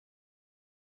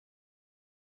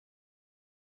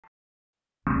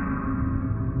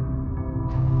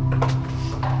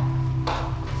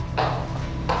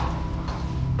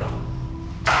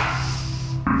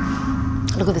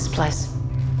Look at this place.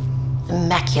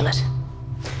 Immaculate.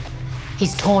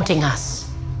 He's taunting us.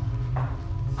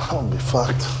 I'll be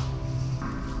fucked.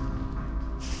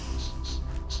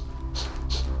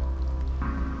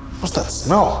 What's that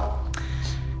smell?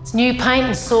 It's new paint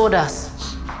and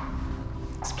sawdust.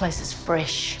 This place is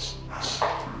fresh.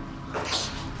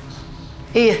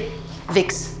 Here,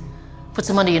 Vicks. Put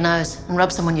some under your nose and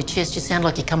rub some on your chest. You sound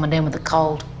like you're coming down with a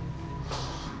cold.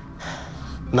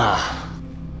 Nah,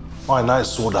 I know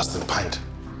sawdust and paint.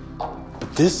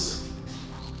 But this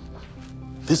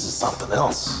is something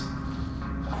else.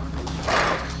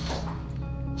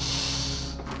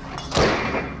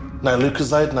 No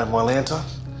Lucozade, no Mylanta,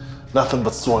 nothing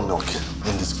but soy milk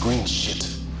in this green shit.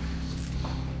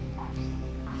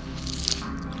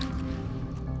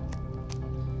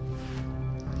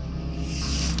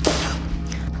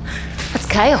 That's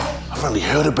kale. I've only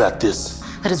heard about this.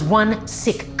 That is one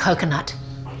sick coconut.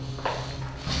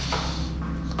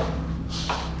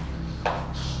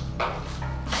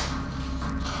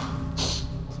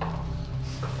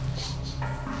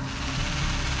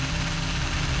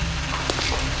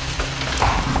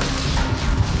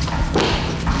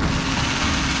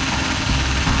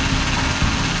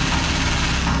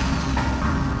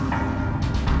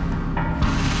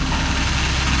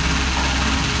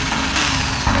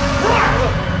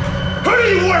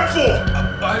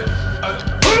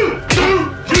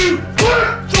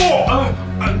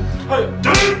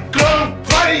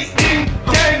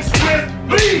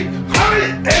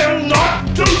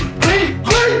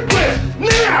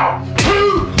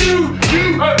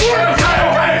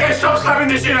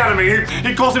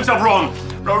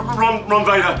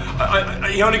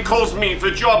 He only calls me for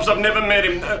jobs. I've never met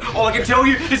him. All I can tell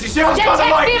you is he sounds kind of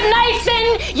like... Detective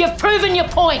Nathan, you've proven your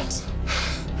point.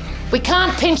 We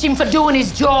can't pinch him for doing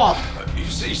his job.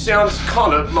 He sounds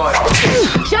kind of like...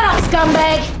 Shut up,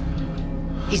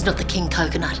 scumbag. He's not the king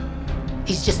coconut.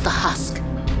 He's just the husk.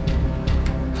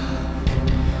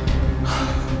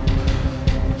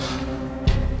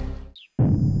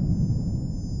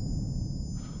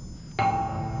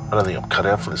 I don't think I'm cut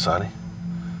out for this, Arnie.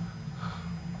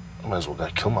 I might as well go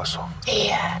kill myself.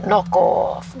 Yeah, knock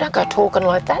off. Don't go talking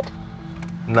like that.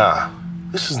 Nah,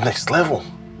 this is next level.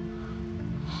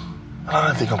 And I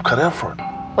don't think I'm cut out for it.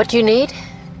 What you need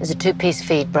is a two-piece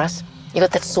feed, Bruss. You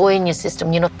got that soy in your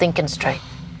system, you're not thinking straight.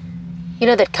 You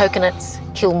know that coconuts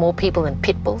kill more people than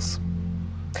pit bulls?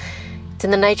 It's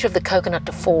in the nature of the coconut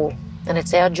to fall, and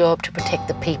it's our job to protect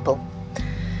the people.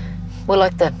 We're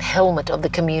like the helmet of the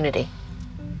community.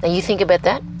 Now you think about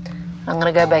that. I'm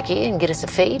gonna go back here and get us a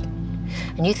feed.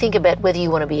 And you think about whether you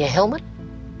want to be a helmet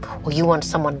or you want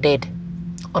someone dead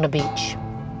on a beach.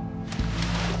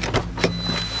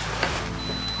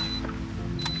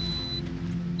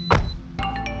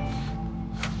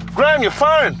 Graham, your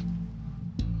phone!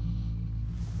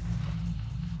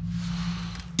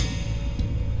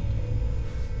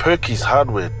 Perky's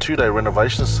Hardware 2-day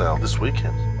renovation sale this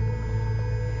weekend.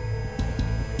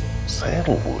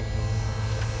 Sandalwood.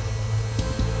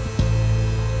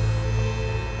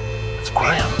 It's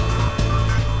Graham.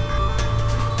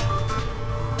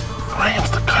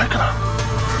 Graham's the coconut.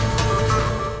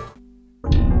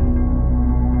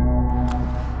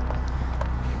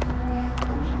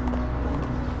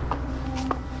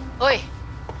 Oi,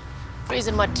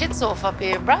 freezing my tits off up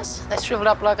here, Bruss. They shriveled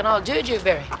up like an old juju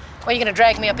berry. What are you gonna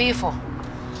drag me up here for?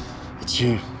 It's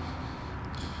you.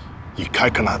 You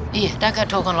coconut. Here, don't go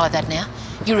talking like that now.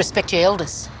 You respect your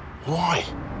elders. Why?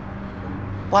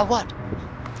 Why what?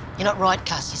 You're not right,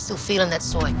 Cuss. You're still feeling that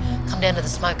soy. Come down to the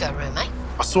smoko room, eh?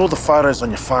 I saw the photos on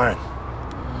your phone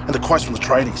and the quotes from the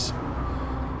tradies.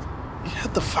 You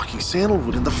had the fucking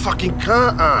sandalwood in the fucking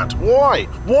car, Aunt. Why?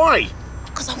 Why?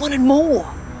 Because I wanted more.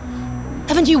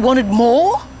 Haven't you wanted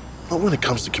more? Not when it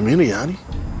comes to community, Arnie.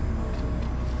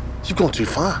 You've gone too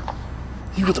far.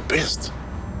 You were the best.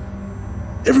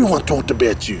 Everyone talked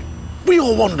about you. We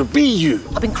all wanted to be you.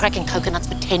 I've been cracking coconuts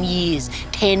for 10 years.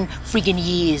 10 friggin'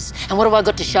 years. And what have I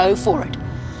got to show for it?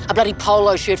 A bloody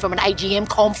polo shirt from an AGM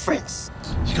conference.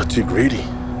 You got too greedy.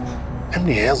 How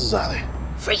many houses are there?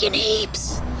 Friggin'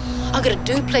 heaps. I've got a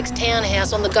duplex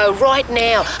townhouse on the go right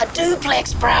now. A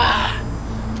duplex, bruh.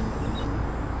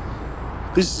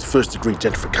 This is first-degree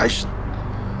gentrification.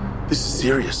 This is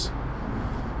serious.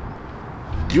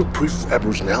 Your proof of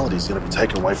Aboriginality is going to be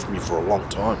taken away from you for a long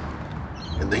time.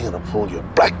 And they're going to pull your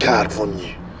black card from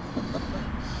you.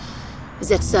 Is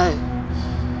that so?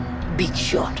 Big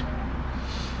shot.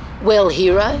 Well,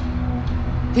 hero,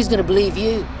 who's going to believe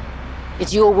you?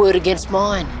 It's your word against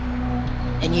mine.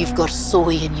 And you've got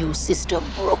soy in your system,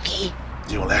 rookie.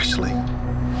 Well, actually,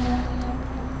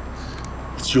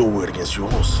 it's your word against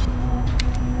yours.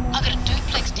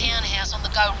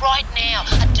 go right now.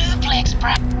 A duplex,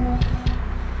 bruh.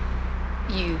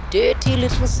 You dirty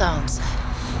little so-and-so.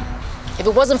 If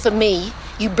it wasn't for me,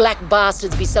 you black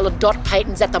bastards be selling dot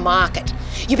patents at the market.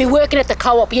 You'd be working at the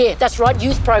co-op, yeah, that's right,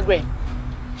 youth program.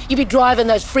 You'd be driving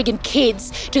those friggin'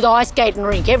 kids to the ice skating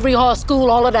rink every school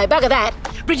holiday. Bugger that.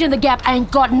 Bridging the Gap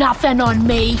ain't got nothing on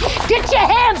me. Get your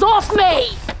hands off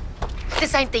me!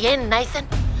 This ain't the end, Nathan.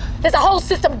 There's a whole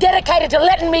system dedicated to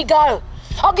letting me go.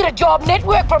 I'll get a job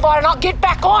network provider and I'll get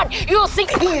back on. You'll see,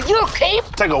 you'll keep.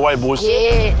 Take it away, boys.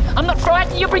 Yeah, I'm not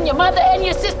frightened. You bring your mother and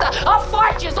your sister. I'll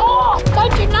fight you all.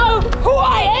 Don't you know who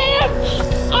I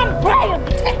am? I'm Graham,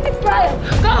 Detective Graham.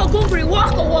 Go, Googly,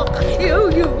 Walker, Walker.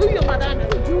 Who your mother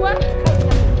and who you are?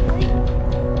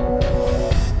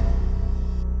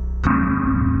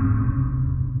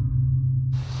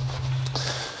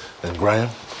 And Graham,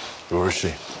 where is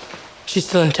she? She's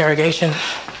still in interrogation.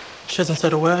 She hasn't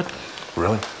said a word.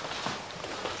 Really?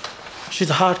 She's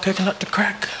a hard coconut to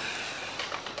crack.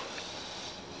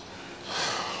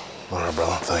 All right,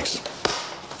 brother, thanks.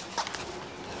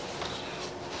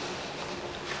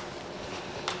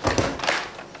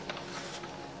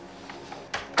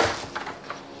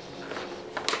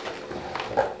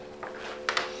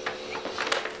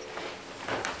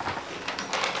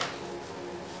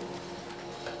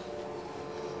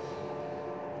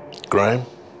 Graham?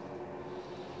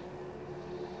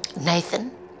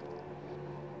 Nathan?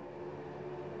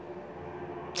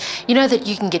 You know that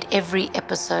you can get every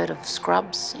episode of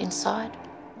Scrubs inside?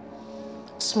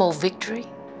 Small victory,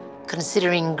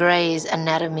 considering Grey's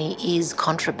Anatomy is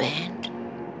contraband.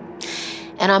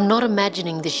 And I'm not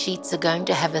imagining the sheets are going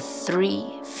to have a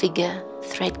 3-figure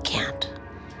thread count.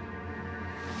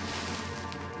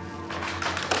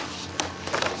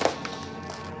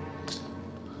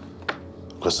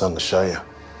 Got something to show you.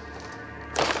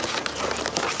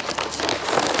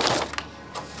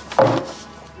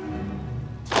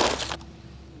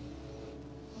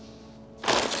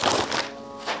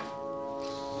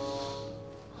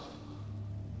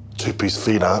 Two-piece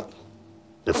feed art.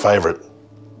 Your favourite.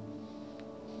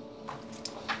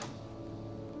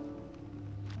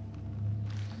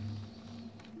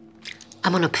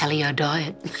 I'm on a paleo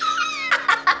diet.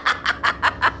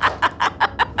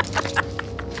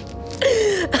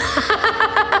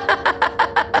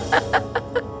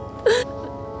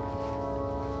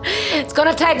 It's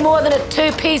gonna take more than a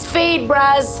 2-piece feed,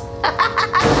 bruz.